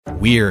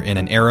We're in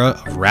an era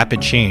of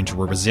rapid change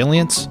where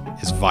resilience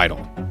is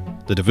vital.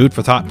 The Devood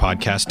for Thought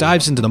podcast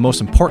dives into the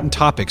most important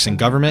topics in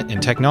government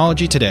and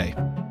technology today.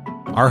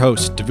 Our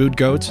host, Devood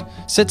Goetz,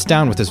 sits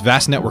down with his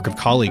vast network of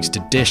colleagues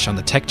to dish on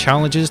the tech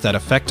challenges that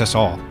affect us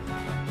all.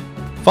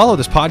 Follow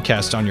this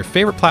podcast on your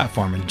favorite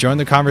platform and join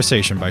the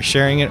conversation by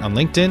sharing it on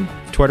LinkedIn,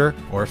 Twitter,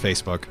 or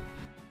Facebook.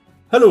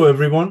 Hello,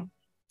 everyone.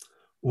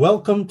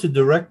 Welcome to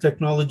Direct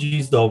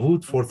Technology's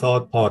Devood for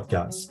Thought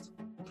podcast.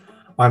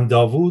 I'm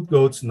Devood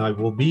Goetz, and I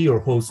will be your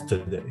host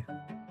today.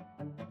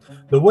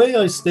 The way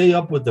I stay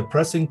up with the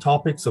pressing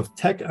topics of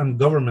tech and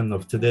government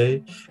of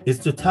today is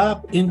to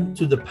tap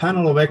into the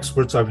panel of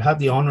experts I've had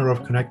the honor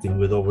of connecting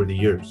with over the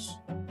years.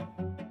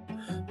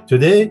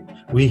 Today,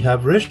 we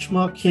have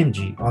Rishma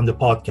Khimji on the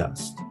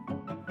podcast.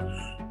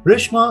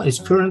 Rishma is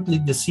currently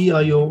the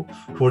CIO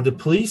for the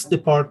Police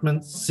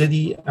Department,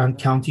 City and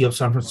County of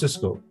San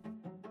Francisco.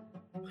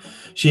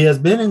 She has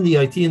been in the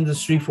IT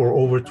industry for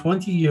over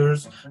 20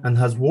 years and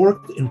has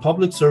worked in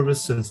public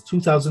service since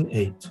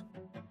 2008.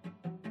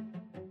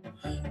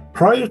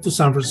 Prior to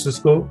San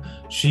Francisco,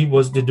 she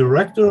was the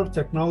Director of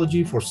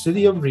Technology for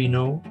City of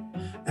Reno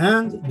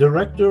and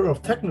Director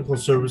of Technical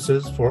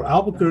Services for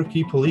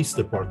Albuquerque Police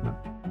Department.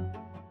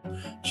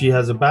 She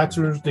has a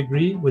bachelor's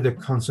degree with a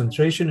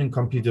concentration in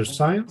computer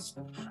science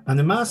and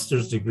a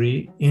master's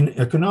degree in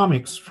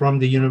economics from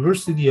the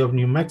University of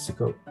New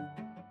Mexico.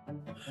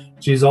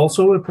 She is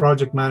also a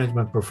project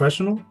management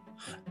professional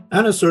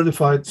and a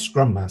certified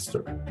Scrum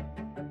Master.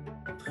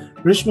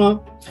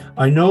 Rishma,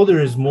 I know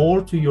there is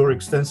more to your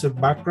extensive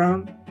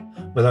background,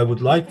 but I would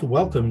like to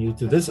welcome you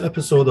to this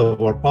episode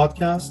of our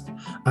podcast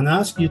and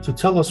ask you to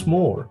tell us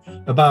more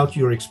about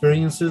your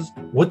experiences,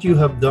 what you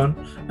have done,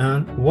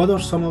 and what are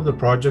some of the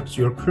projects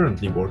you're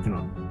currently working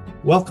on.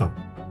 Welcome.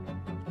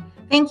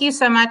 Thank you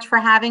so much for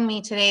having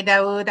me today,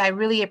 Dawood. I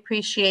really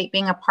appreciate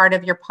being a part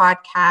of your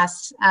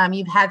podcast.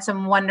 You've had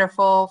some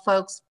wonderful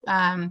folks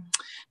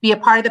be a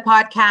part of the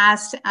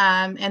podcast,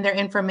 and their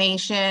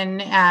information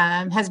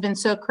has been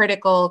so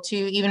critical to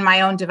even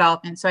my own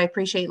development. So I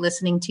appreciate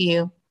listening to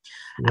you.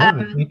 Yeah,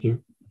 thank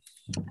you.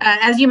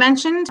 As you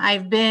mentioned,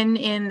 I've been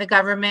in the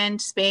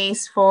government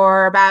space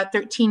for about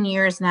 13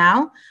 years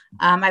now.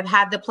 I've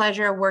had the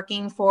pleasure of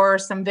working for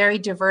some very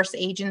diverse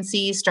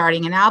agencies,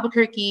 starting in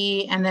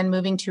Albuquerque and then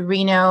moving to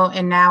Reno.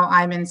 And now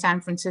I'm in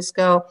San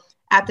Francisco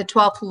at the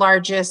 12th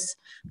largest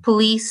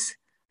police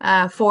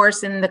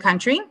force in the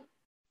country.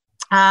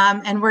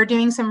 And we're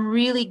doing some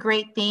really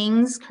great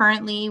things.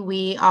 Currently,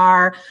 we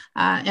are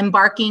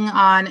embarking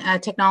on a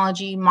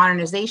technology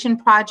modernization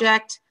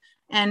project.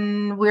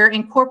 And we're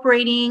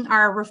incorporating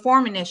our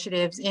reform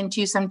initiatives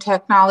into some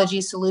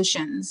technology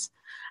solutions.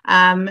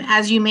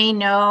 As you may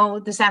know,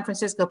 the San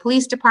Francisco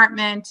Police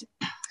Department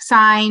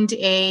signed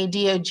a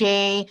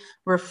DOJ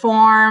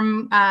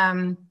reform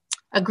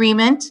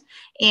agreement,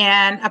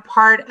 and a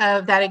part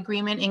of that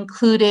agreement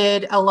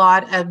included a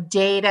lot of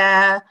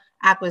data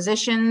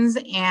acquisitions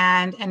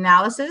and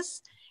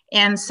analysis.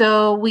 And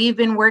so we've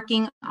been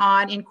working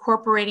on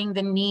incorporating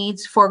the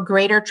needs for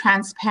greater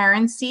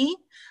transparency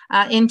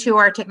into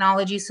our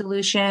technology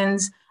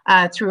solutions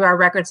through our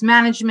records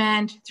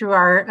management, through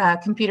our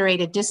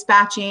computer-aided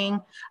dispatching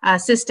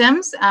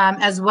systems,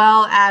 as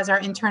well as our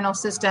internal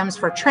systems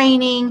for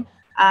training,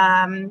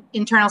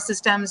 internal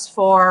systems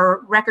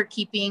for record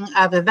keeping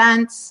of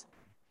events.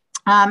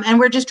 And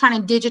we're just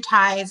trying to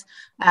digitize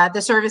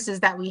the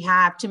services that we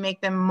have to make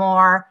them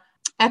more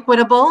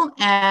equitable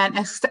and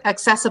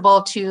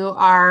accessible to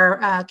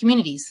our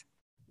communities.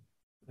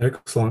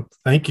 Excellent.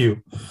 Thank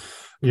you.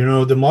 You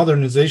know, the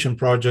modernization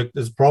project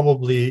is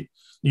probably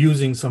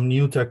using some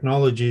new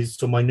technologies.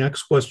 So my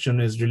next question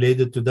is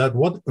related to that.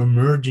 What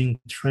emerging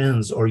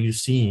trends are you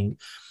seeing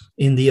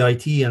in the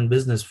IT and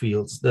business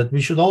fields that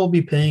we should all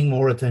be paying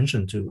more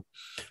attention to?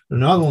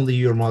 Not only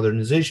your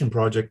modernization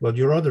project, but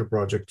your other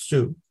projects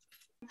too.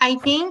 I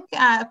think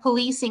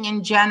policing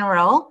in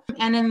general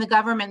and in the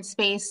government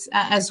space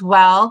as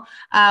well,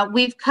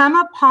 we've come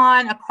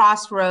upon a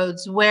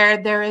crossroads where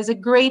there is a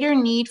greater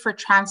need for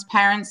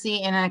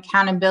transparency and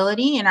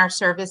accountability in our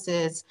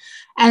services.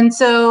 And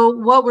so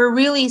what we're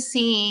really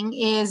seeing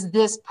is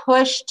this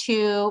push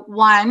to,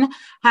 one,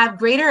 have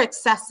greater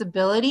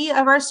accessibility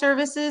of our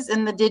services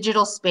in the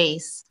digital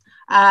space.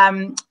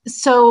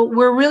 So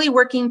we're really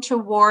working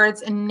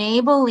towards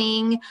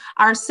enabling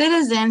our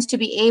citizens to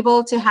be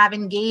able to have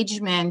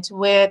engagement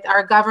with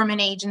our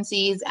government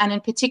agencies, and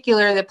in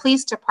particular, the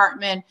police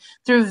department,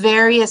 through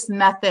various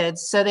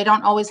methods. So they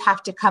don't always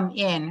have to come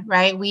in,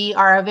 right? We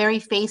are a very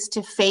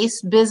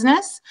face-to-face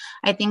business.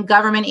 I think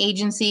government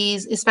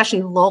agencies,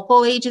 especially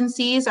local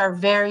agencies, are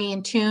very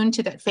in tune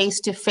to that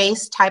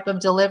face-to-face type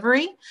of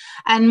delivery.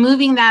 And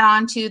moving that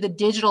onto the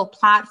digital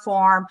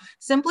platform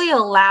simply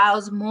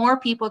allows more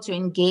people to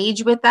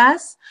engage with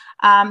us.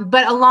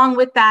 But along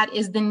with that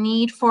is the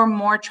need for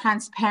more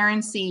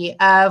transparency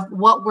of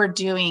what we're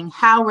doing,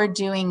 how we're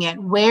doing it,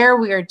 where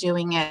we are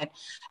doing it.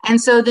 And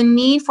so the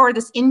need for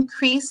this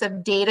increase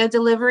of data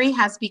delivery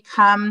has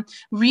become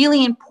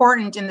really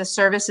important in the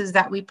services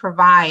that we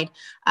provide.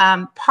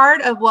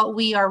 Part of what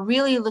we are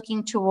really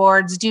looking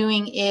towards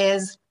doing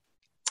is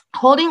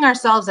holding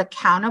ourselves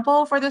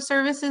accountable for the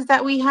services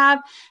that we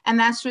have, and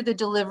that's through the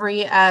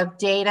delivery of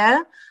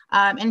data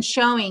and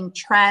showing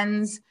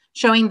trends,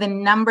 showing the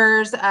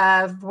numbers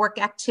of work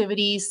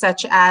activities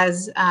such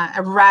as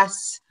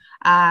arrests,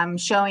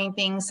 showing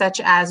things such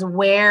as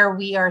where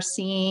we are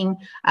seeing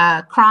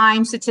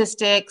crime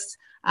statistics,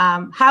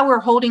 how we're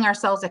holding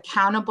ourselves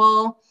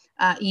accountable.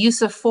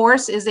 Use of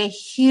force is a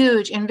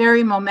huge and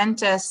very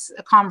momentous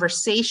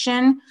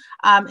conversation.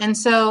 And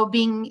so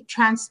being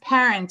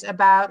transparent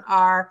about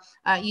our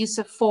use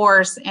of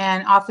force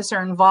and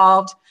officer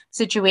involved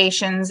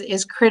situations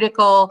is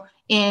critical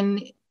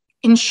in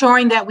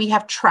ensuring that we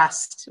have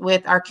trust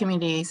with our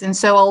communities. And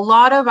so a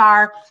lot of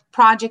our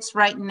projects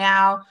right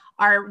now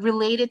are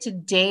related to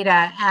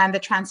data and the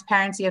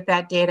transparency of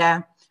that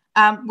data.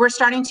 We're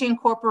starting to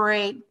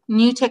incorporate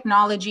new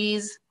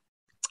technologies.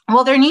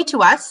 Well, they're new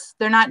to us.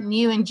 They're not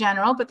new in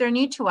general, but they're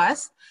new to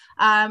us.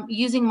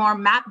 Using more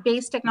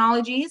map-based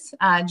technologies,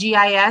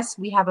 GIS.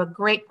 We have a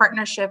great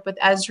partnership with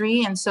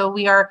Esri, and so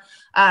we are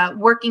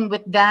working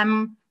with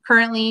them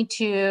currently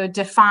to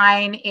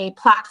define a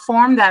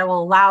platform that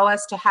will allow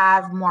us to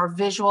have more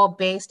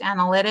visual-based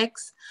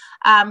analytics.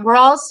 We're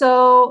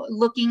also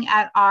looking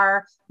at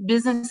our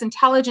business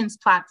intelligence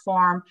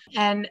platform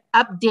and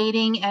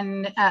updating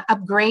and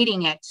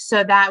upgrading it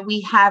so that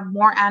we have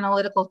more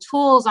analytical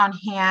tools on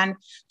hand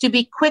to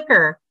be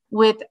quicker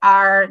with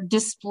our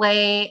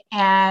display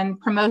and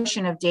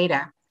promotion of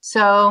data.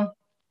 So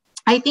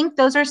I think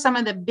those are some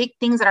of the big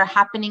things that are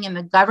happening in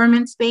the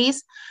government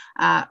space.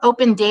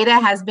 Open data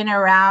has been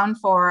around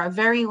for a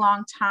very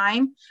long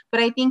time,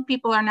 but I think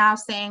people are now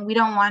saying we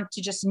don't want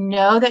to just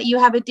know that you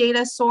have a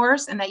data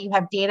source and that you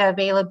have data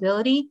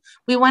availability.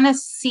 We want to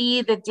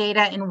see the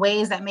data in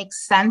ways that make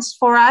sense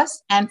for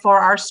us and for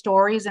our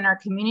stories and our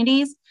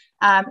communities.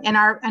 And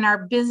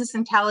our business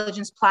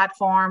intelligence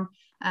platform,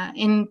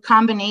 in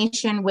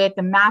combination with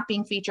the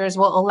mapping features,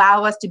 will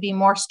allow us to be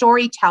more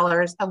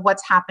storytellers of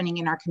what's happening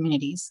in our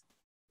communities.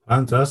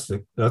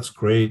 Fantastic. That's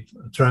great.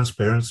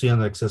 Transparency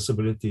and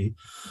accessibility.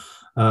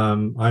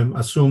 I'm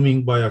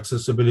assuming by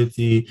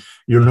accessibility,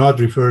 you're not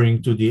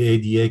referring to the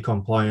ADA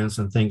compliance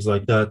and things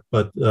like that,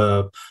 but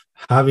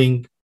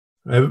having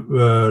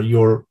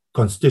your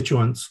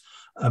constituents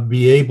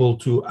be able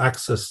to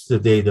access the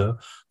data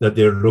that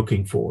they're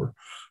looking for.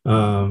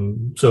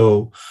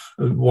 So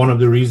one of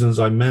the reasons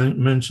I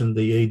mentioned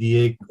the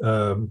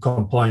ADA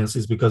compliance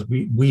is because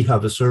we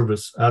have a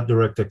service at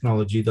Direct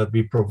Technology that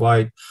we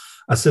provide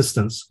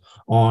assistance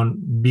on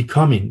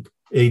becoming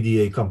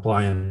ADA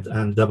compliant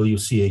and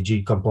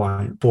WCAG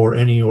compliant for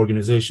any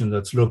organization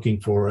that's looking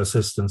for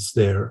assistance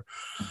there.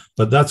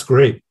 But that's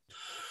great.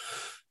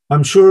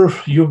 I'm sure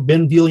you've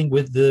been dealing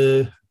with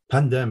the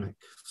pandemic.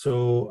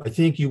 So I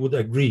think you would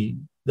agree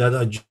that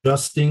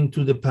adjusting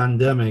to the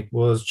pandemic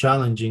was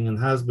challenging and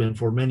has been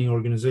for many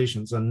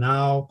organizations. And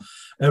now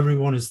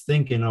everyone is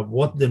thinking of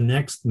what the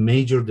next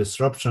major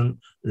disruption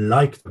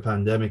like the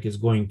pandemic is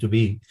going to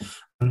be.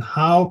 And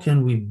how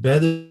can we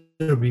better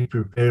be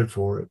prepared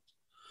for it?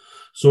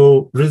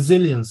 So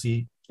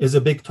resiliency is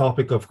a big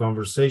topic of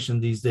conversation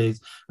these days,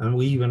 and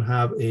we even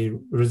have a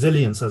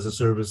resilience as a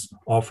service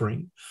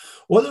offering.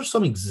 What are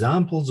some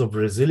examples of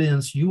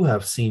resilience you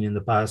have seen in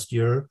the past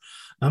year?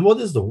 And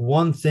what is the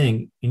one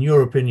thing, in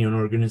your opinion,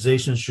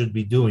 organizations should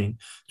be doing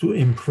to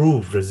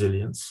improve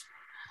resilience?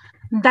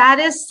 That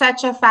is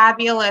such a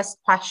fabulous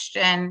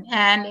question,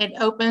 and it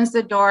opens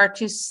the door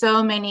to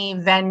so many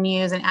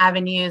venues and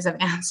avenues of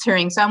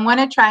answering. So I'm going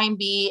to try and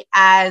be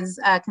as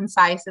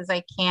concise as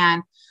I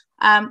can.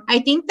 I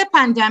think the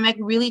pandemic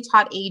really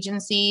taught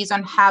agencies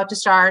on how to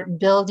start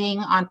building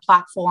on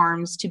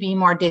platforms to be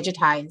more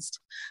digitized.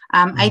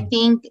 I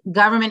think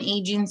government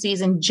agencies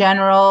in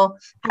general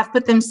have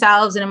put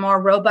themselves in a more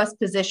robust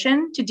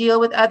position to deal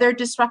with other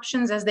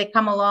disruptions as they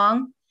come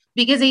along,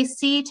 because they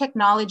see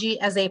technology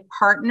as a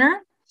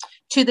partner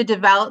to the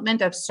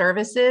development of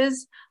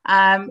services.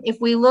 If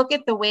we look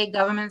at the way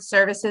government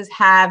services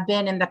have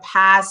been in the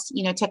past,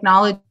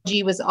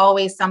 technology was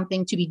always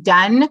something to be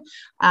done,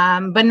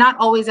 but not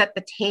always at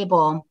the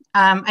table.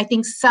 I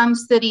think some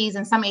cities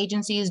and some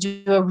agencies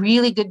do a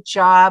really good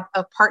job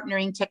of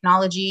partnering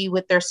technology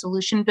with their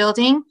solution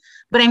building,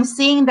 but I'm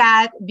seeing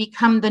that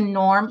become the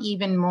norm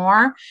even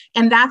more.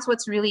 And that's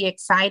what's really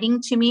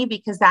exciting to me,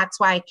 because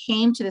that's why I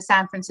came to the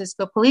San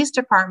Francisco Police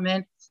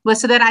Department, was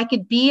so that I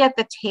could be at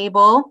the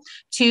table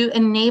to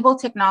enable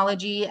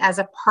technology as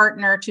a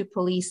partner to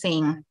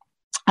policing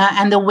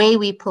and the way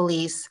we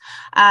police.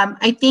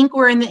 I think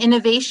we're in the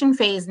innovation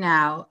phase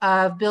now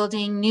of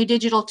building new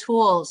digital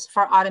tools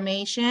for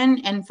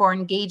automation and for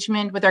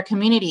engagement with our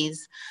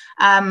communities.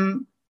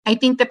 I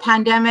think the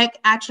pandemic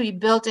actually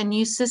built a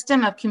new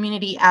system of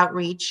community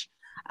outreach.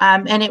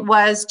 And it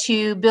was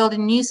to build a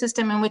new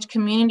system in which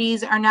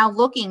communities are now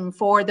looking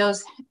for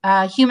those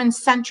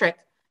human-centric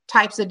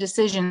types of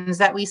decisions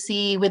that we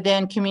see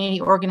within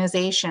community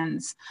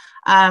organizations.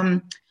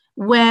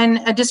 When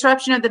a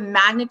disruption of the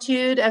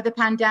magnitude of the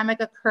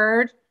pandemic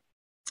occurred,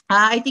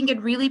 I think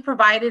it really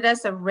provided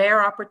us a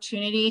rare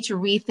opportunity to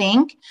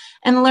rethink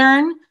and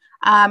learn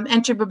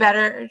and to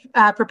better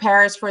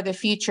prepare us for the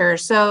future.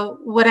 So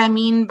what I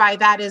mean by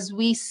that is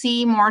we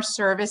see more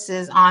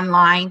services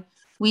online.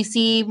 We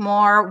see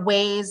more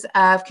ways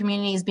of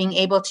communities being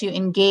able to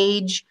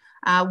engage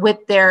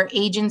with their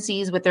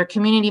agencies, with their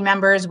community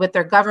members, with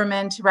their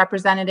government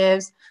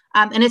representatives,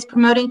 and it's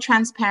promoting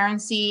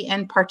transparency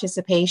and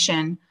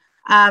participation.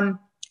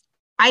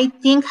 I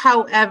think,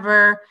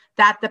 however,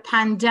 that the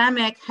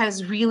pandemic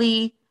has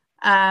really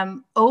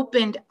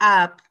opened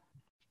up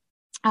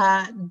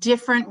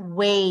different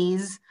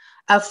ways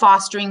of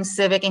fostering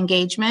civic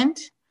engagement.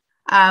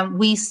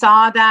 We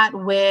saw that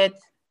with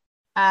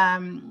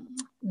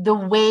the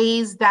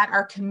ways that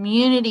our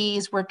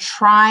communities were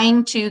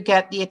trying to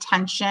get the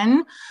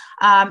attention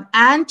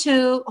and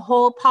to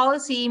hold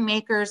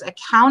policymakers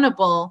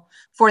accountable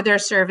for their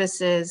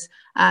services.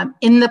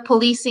 In the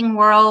policing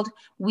world,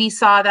 we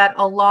saw that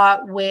a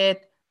lot with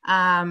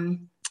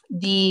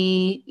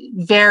the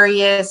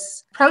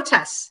various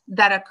protests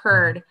that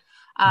occurred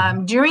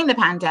during the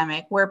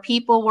pandemic, where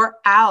people were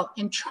out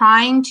and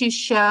trying to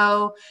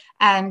show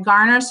and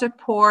garner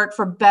support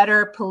for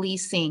better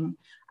policing.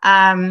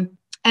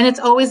 And it's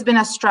always been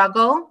a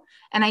struggle.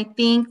 And I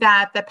think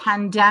that the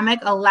pandemic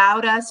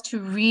allowed us to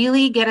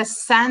really get a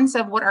sense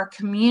of what our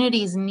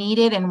communities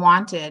needed and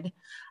wanted.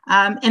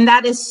 And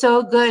that is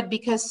so good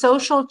because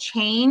social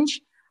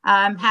change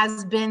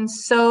has been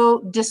so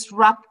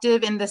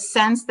disruptive in the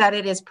sense that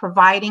it is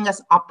providing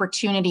us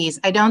opportunities.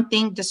 I don't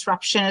think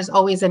disruption is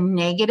always a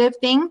negative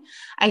thing.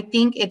 I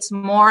think it's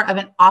more of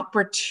an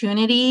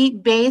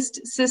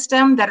opportunity-based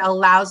system that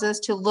allows us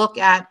to look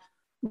at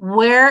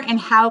where and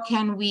how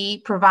can we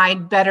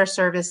provide better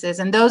services.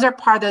 And those are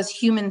part of those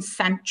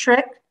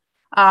human-centric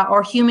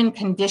or human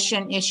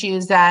condition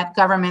issues that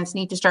governments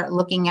need to start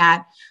looking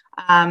at.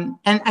 And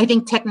I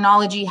think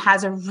technology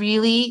has a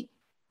really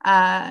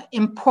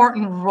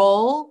important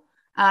role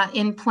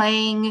in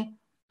playing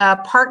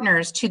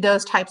partners to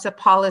those types of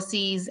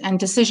policies and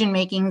decision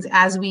makings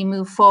as we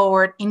move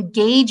forward,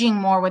 engaging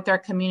more with our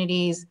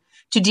communities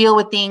to deal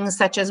with things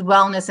such as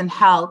wellness and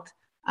health,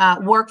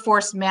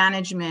 workforce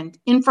management,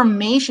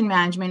 information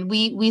management.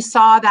 We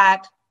saw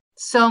that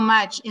so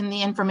much in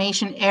the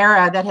information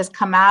era that has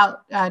come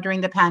out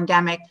during the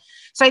pandemic.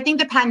 So I think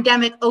the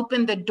pandemic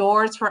opened the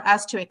doors for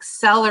us to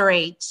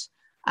accelerate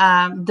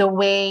the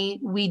way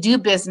we do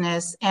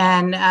business.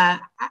 And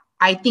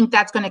I think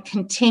that's going to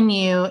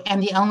continue.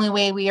 And the only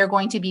way we are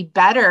going to be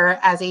better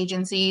as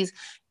agencies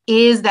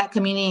is that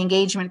community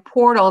engagement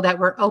portal that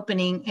we're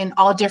opening in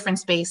all different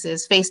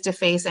spaces,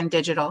 face-to-face and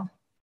digital.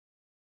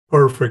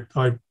 Perfect.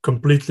 I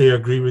completely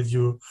agree with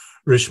you,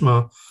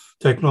 Rishma.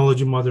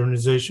 Technology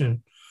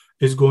modernization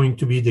is going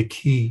to be the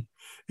key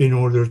in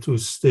order to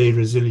stay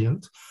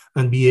resilient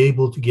and be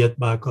able to get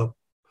back up.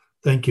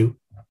 Thank you.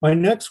 My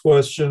next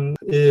question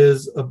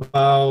is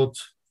about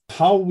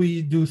how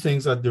we do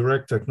things at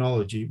Direct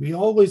Technology. We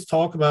always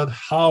talk about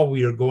how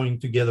we are going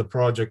to get a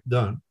project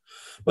done,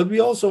 but we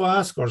also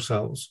ask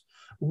ourselves,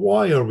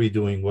 why are we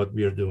doing what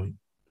we are doing?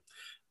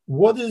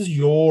 What is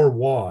your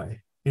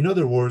why? In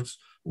other words,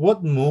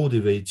 what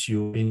motivates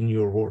you in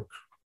your work?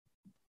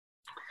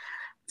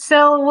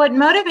 So what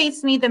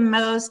motivates me the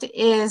most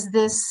is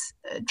this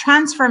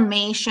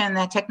transformation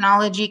that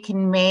technology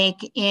can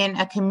make in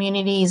a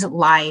community's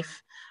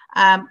life.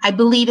 I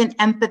believe in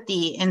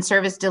empathy in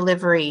service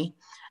delivery.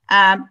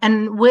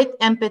 And with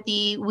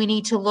empathy, we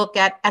need to look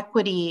at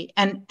equity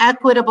and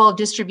equitable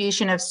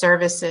distribution of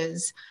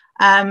services.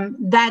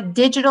 That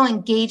digital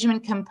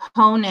engagement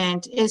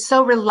component is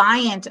so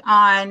reliant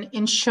on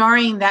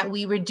ensuring that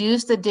we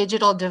reduce the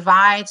digital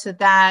divide so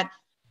that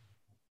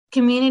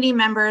community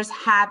members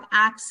have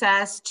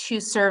access to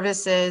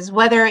services,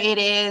 whether it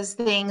is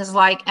things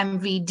like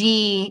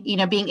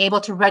MVD, being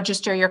able to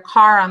register your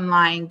car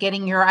online,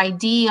 getting your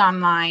ID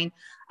online,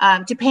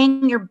 to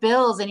paying your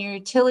bills and your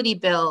utility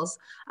bills,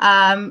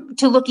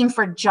 to looking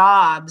for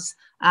jobs.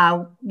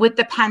 With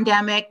the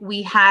pandemic,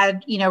 we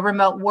had,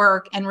 remote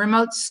work and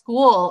remote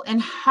school,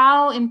 and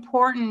how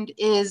important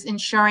is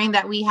ensuring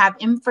that we have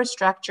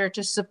infrastructure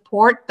to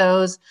support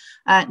those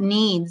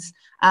needs.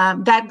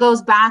 That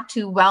goes back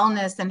to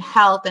wellness and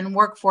health and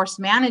workforce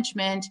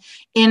management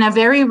in a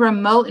very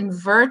remote and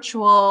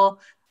virtual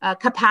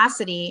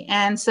capacity.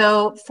 And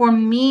so for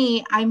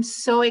me, I'm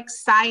so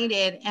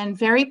excited and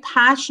very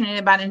passionate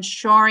about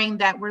ensuring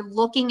that we're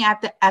looking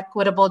at the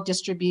equitable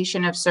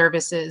distribution of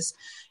services.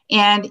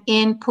 And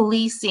in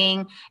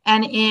policing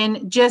and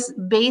in just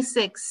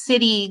basic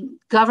city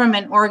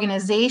government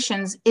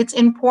organizations, it's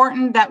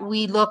important that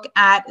we look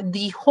at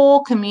the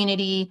whole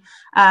community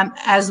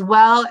as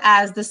well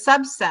as the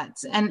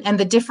subsets and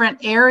the different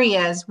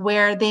areas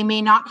where they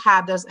may not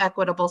have those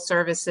equitable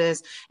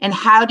services. And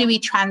how do we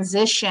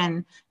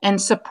transition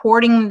and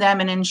supporting them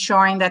and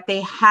ensuring that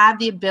they have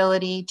the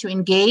ability to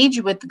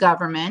engage with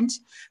government,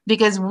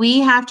 because we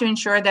have to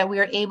ensure that we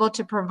are able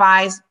to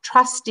provide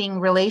trusting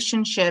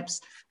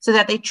relationships so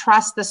that they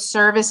trust the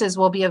services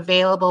will be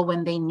available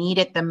when they need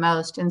it the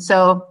most. And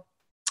so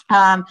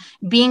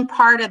being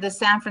part of the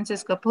San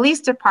Francisco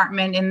Police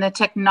Department in the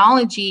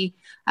technology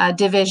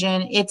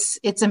division, it's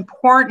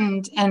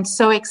important and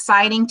so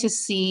exciting to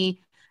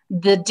see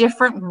the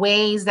different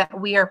ways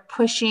that we are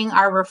pushing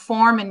our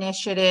reform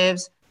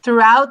initiatives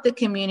throughout the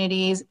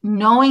communities,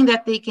 knowing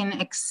that they can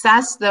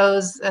access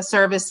those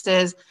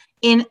services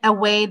in a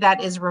way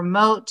that is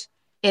remote,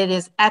 it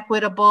is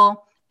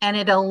equitable, and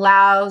it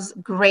allows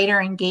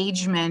greater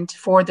engagement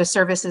for the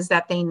services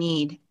that they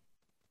need.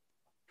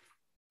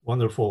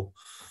 Wonderful.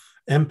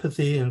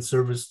 Empathy in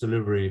service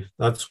delivery.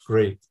 That's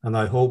great. And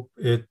I hope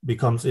it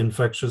becomes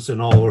infectious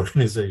in all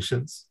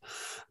organizations.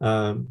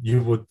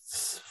 You would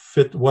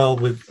fit well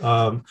with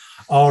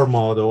our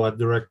motto at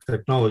Direct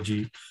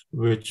Technology,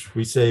 which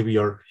we say we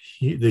are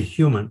the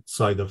human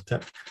side of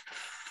tech.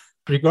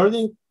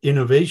 Regarding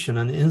innovation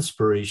and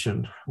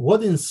inspiration,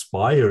 what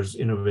inspires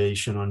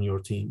innovation on your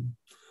team?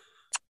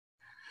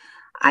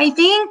 I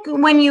think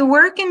when you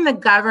work in the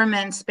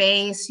government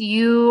space,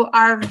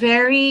 you're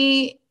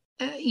very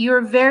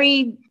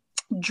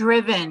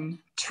driven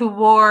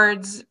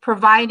towards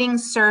providing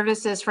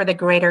services for the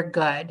greater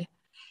good.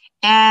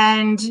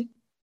 And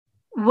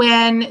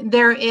when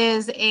there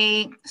is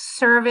a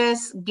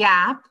service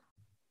gap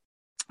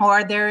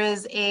or there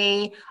is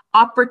a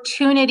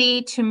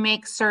opportunity to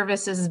make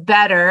services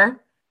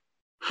better,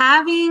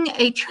 having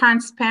a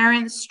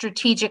transparent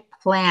strategic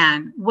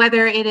plan,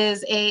 whether it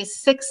is a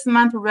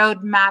 6-month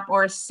roadmap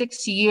or a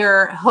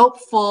 6-year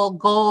hopeful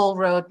goal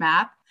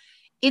roadmap,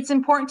 it's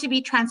important to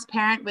be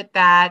transparent with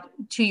that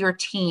to your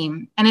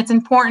team. And it's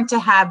important to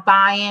have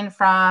buy-in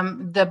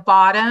from the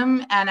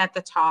bottom and at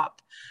the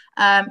top.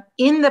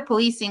 In the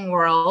policing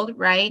world,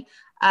 right,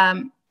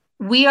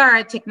 we are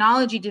a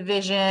technology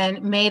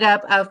division made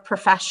up of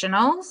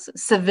professionals,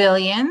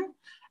 civilian.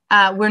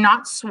 We're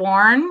not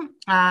sworn.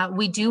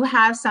 We do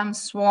have some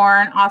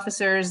sworn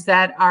officers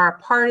that are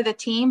part of the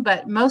team,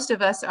 but most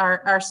of us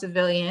are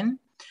civilian.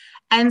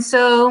 And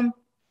so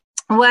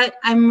what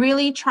I'm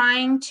really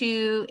trying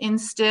to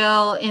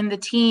instill in the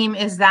team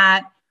is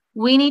that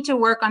we need to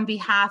work on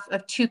behalf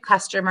of 2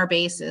 customer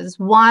bases.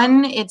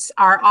 1, it's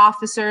our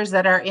officers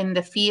that are in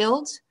the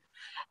field,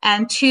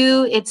 and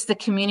 2, it's the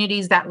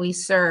communities that we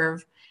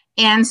serve.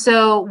 And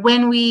so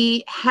when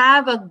we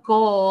have a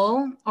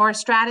goal or a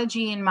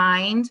strategy in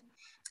mind,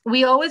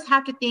 we always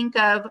have to think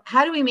of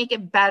how do we make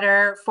it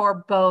better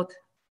for both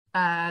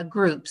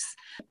groups.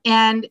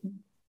 And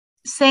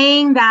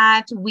saying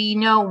that we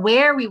know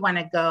where we want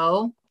to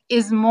go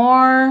is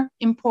more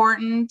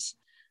important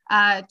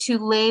to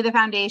lay the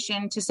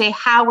foundation to say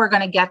how we're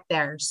going to get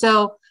there.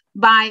 So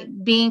by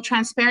being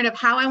transparent of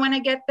how I want to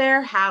get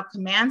there, how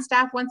command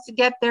staff wants to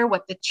get there,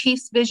 what the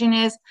chief's vision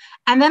is,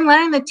 and then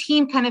letting the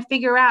team kind of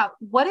figure out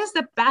what is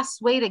the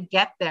best way to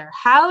get there.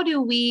 How do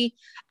we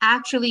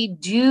actually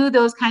do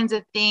those kinds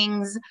of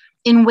things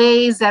in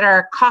ways that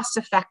are cost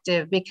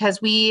effective,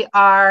 because we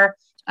are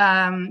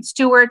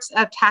stewards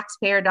of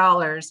taxpayer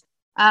dollars,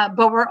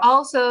 but we're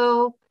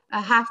also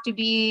have to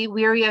be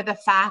wary of the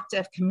fact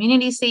of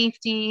community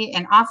safety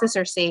and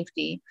officer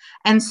safety.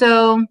 And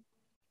so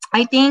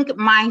I think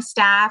my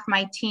staff,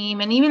 my team,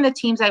 and even the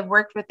teams I've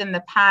worked with in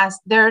the past,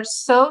 they're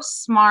so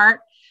smart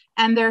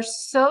and they're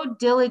so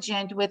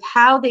diligent with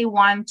how they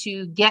want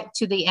to get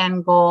to the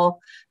end goal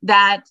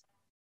that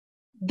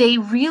they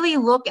really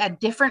look at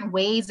different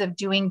ways of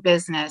doing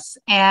business.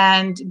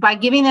 And by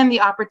giving them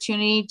the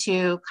opportunity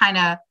to kind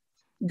of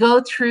go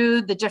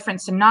through the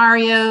different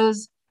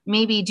scenarios,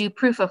 maybe do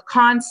proof of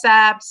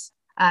concepts,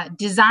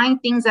 design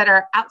things that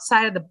are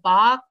outside of the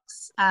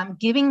box,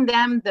 giving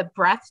them the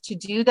breadth to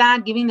do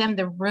that, giving them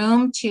the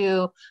room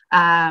to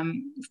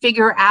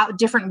figure out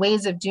different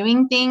ways of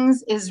doing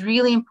things is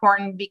really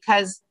important,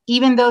 because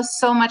even though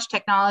so much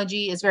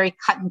technology is very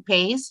cut and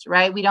paste,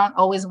 right? We don't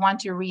always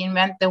want to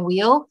reinvent the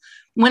wheel.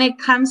 When it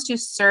comes to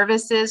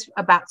services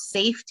about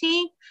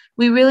safety,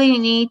 we really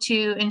need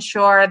to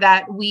ensure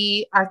that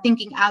we are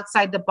thinking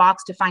outside the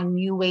box to find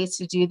new ways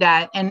to do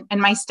that. And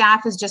my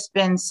staff has just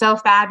been so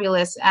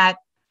fabulous at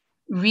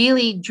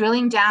really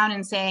drilling down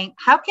and saying,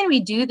 how can we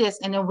do this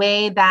in a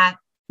way that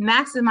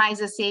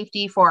maximizes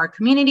safety for our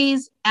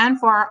communities and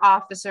for our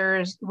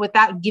officers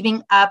without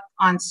giving up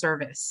on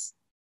service?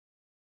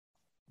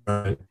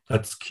 Right,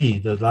 that's key.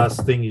 The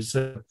last thing you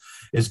said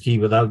is key,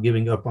 without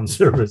giving up on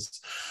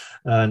service.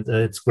 And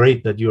it's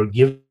great that you're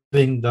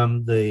giving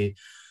them the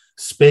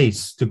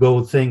space to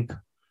go think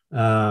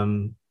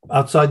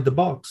outside the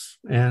box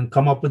and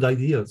come up with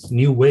ideas,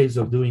 new ways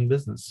of doing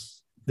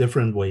business,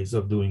 different ways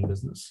of doing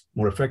business,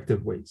 more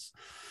effective ways.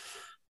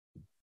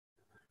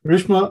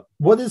 Rishma,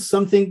 what is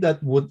something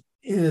that would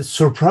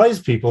surprise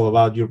people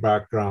about your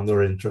background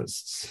or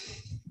interests?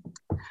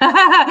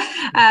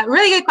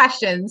 Really good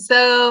question.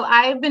 So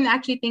I've been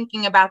actually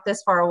thinking about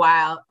this for a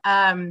while.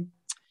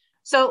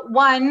 So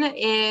one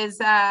is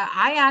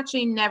I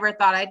actually never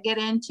thought I'd get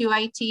into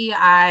IT.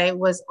 I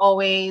was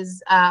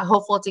always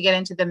hopeful to get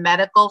into the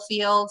medical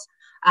field.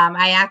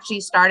 I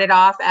actually started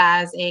off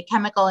as a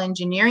chemical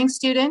engineering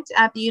student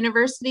at the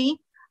university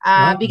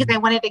because I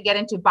wanted to get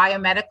into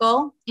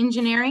biomedical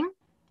engineering.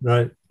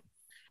 Right.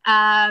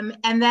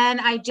 And then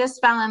I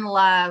just fell in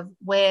love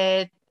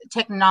with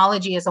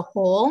technology as a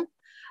whole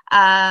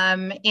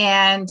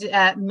and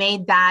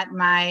made that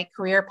my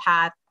career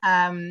path.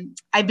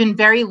 I've been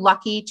very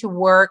lucky to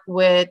work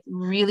with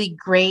really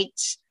great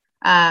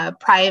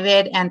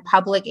private and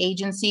public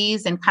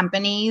agencies and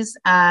companies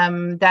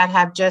that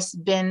have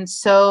just been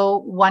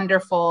so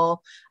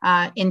wonderful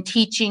in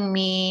teaching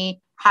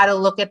me how to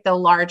look at the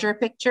larger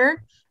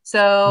picture.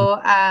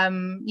 So,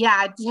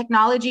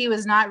 technology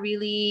was not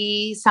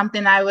really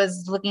something I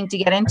was looking to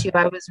get into.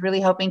 I was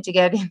really hoping to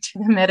get into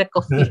the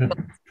medical field.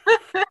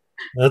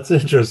 That's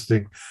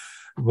interesting.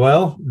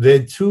 Well,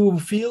 the two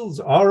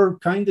fields are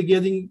kind of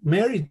getting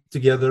married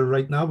together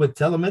right now with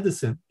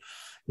telemedicine.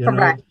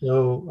 Correct.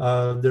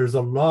 So there's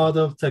a lot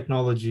of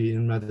technology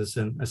in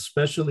medicine,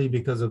 especially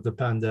because of the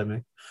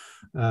pandemic.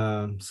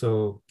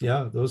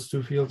 Those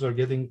two fields are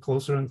getting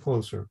closer and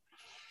closer.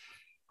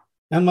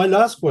 And my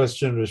last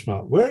question,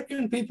 Rishma, where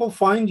can people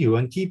find you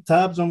and keep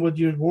tabs on what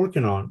you're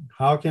working on?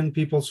 How can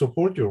people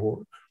support your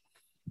work?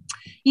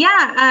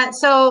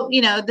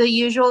 The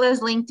usual is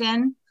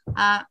LinkedIn.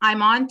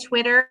 I'm on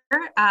Twitter.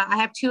 I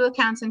have two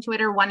accounts on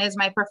Twitter. One is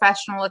my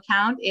professional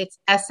account. It's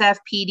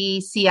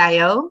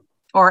SFPDCIO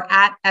or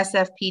at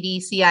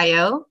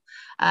SFPDCIO.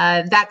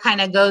 That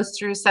kind of goes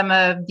through some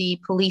of the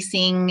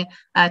policing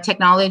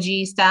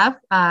technology stuff.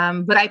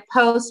 But I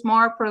post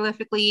more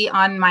prolifically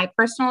on my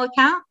personal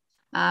account,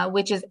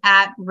 which is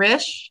at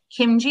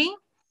Khimji.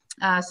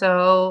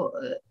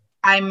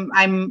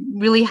 I'm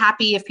really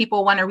happy if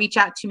people want to reach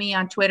out to me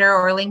on Twitter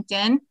or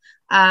LinkedIn.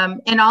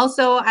 And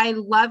also, I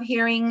love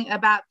hearing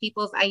about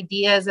people's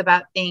ideas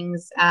about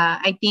things.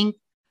 I think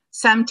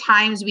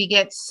sometimes we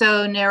get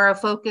so narrow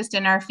focused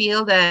in our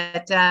field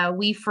that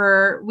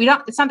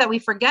it's not that we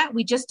forget,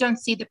 we just don't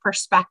see the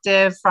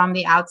perspective from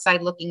the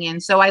outside looking in.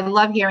 So I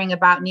love hearing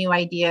about new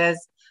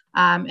ideas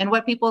and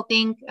what people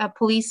think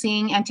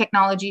policing and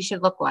technology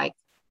should look like.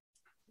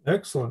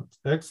 Excellent.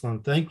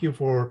 Thank you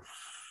for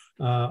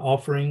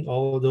offering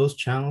all of those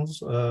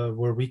channels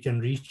where we can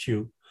reach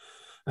you.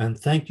 And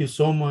thank you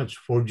so much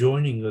for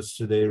joining us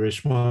today,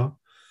 Rishma.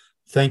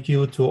 Thank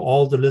you to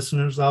all the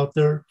listeners out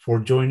there for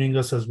joining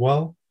us as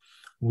well.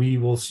 We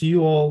will see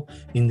you all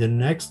in the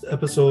next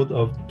episode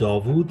of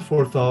Dawood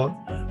for Thought,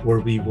 where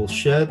we will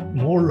shed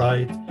more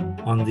light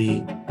on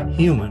the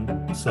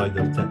human side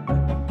of tech.